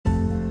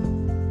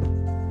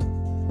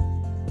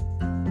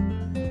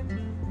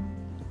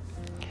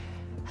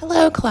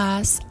Hello,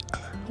 class.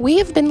 We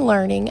have been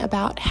learning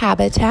about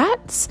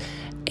habitats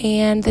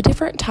and the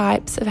different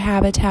types of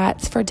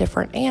habitats for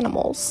different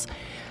animals.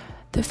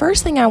 The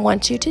first thing I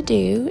want you to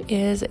do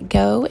is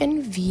go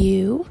and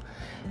view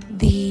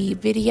the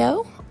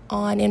video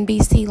on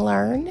NBC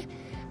Learn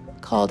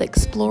called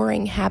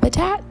Exploring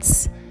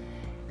Habitats,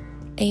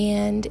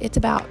 and it's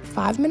about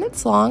 5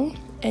 minutes long,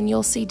 and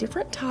you'll see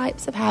different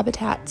types of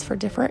habitats for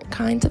different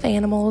kinds of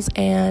animals,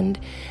 and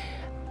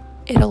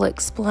it'll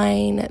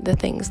explain the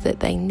things that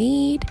they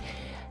need.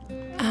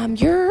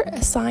 Your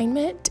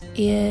assignment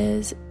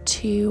is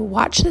to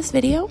watch this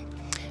video,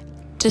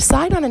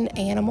 decide on an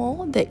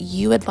animal that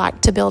you would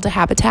like to build a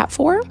habitat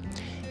for,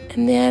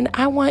 and then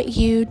I want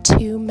you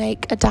to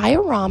make a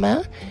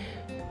diorama,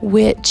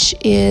 which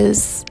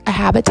is a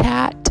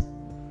habitat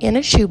in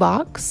a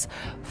shoebox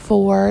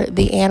for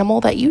the animal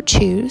that you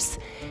choose,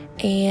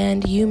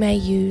 and you may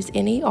use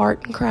any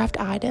art and craft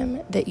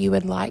item that you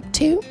would like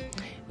to.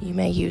 You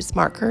may use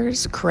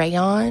markers,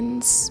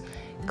 crayons,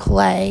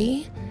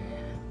 clay,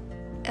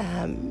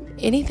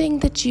 anything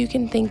that you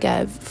can think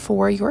of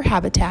for your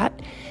habitat,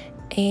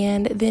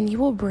 and then you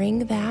will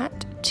bring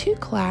that to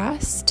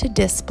class to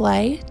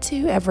display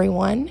to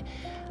everyone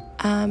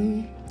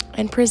and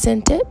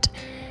present it.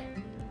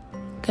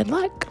 Good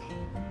luck.